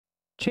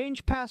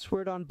Change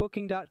password on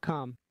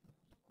Booking.com.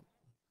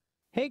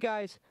 Hey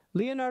guys,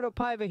 Leonardo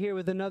Paiva here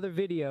with another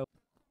video.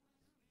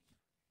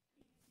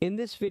 In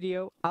this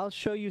video, I'll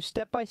show you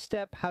step by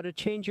step how to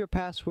change your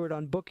password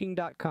on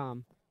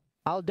Booking.com.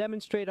 I'll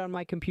demonstrate on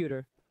my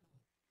computer.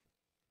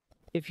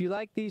 If you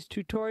like these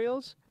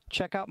tutorials,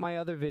 check out my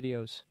other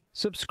videos.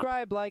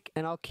 Subscribe, like,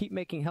 and I'll keep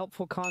making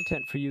helpful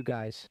content for you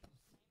guys.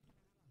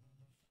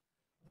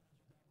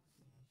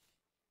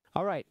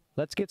 Alright,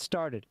 let's get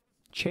started.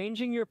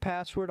 Changing your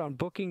password on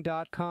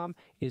Booking.com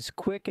is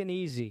quick and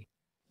easy.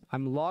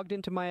 I'm logged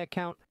into my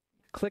account.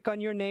 Click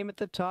on your name at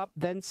the top,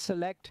 then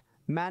select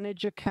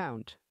Manage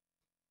Account.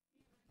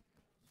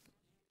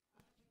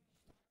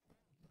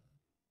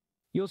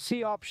 You'll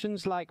see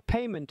options like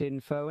payment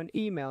info and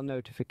email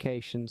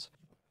notifications.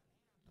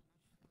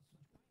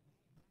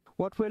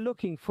 What we're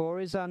looking for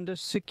is under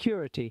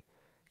Security.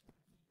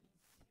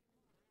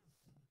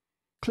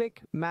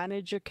 Click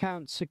Manage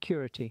Account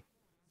Security.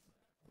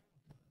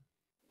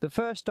 The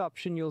first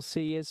option you'll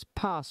see is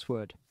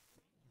Password.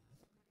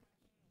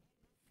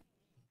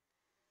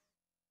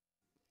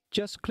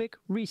 Just click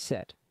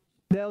Reset.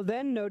 They'll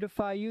then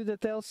notify you that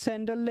they'll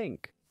send a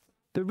link.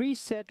 The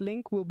reset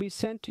link will be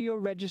sent to your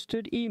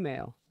registered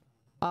email.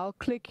 I'll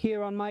click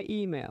here on my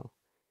email.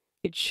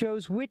 It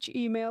shows which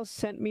email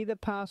sent me the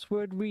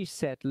password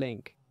reset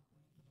link.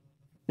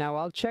 Now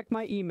I'll check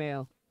my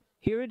email.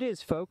 Here it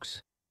is,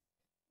 folks.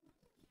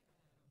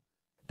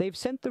 They've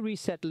sent the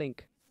reset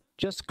link.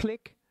 Just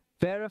click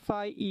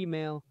Verify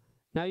Email.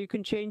 Now you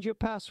can change your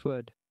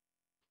password.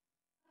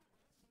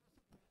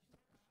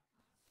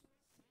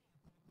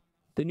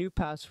 The new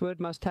password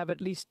must have at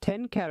least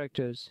 10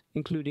 characters,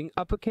 including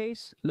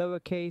uppercase,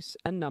 lowercase,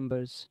 and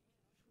numbers.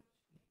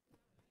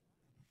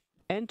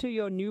 Enter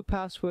your new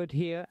password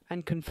here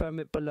and confirm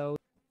it below.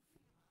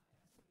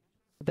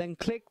 Then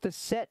click the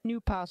Set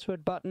New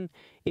Password button.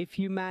 If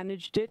you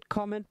managed it,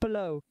 comment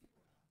below.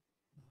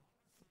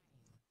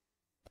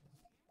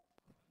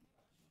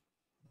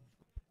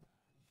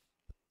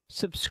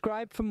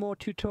 Subscribe for more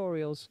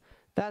tutorials.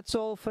 That's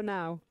all for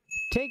now.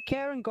 Take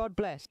care and God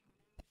bless.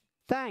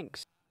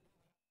 Thanks.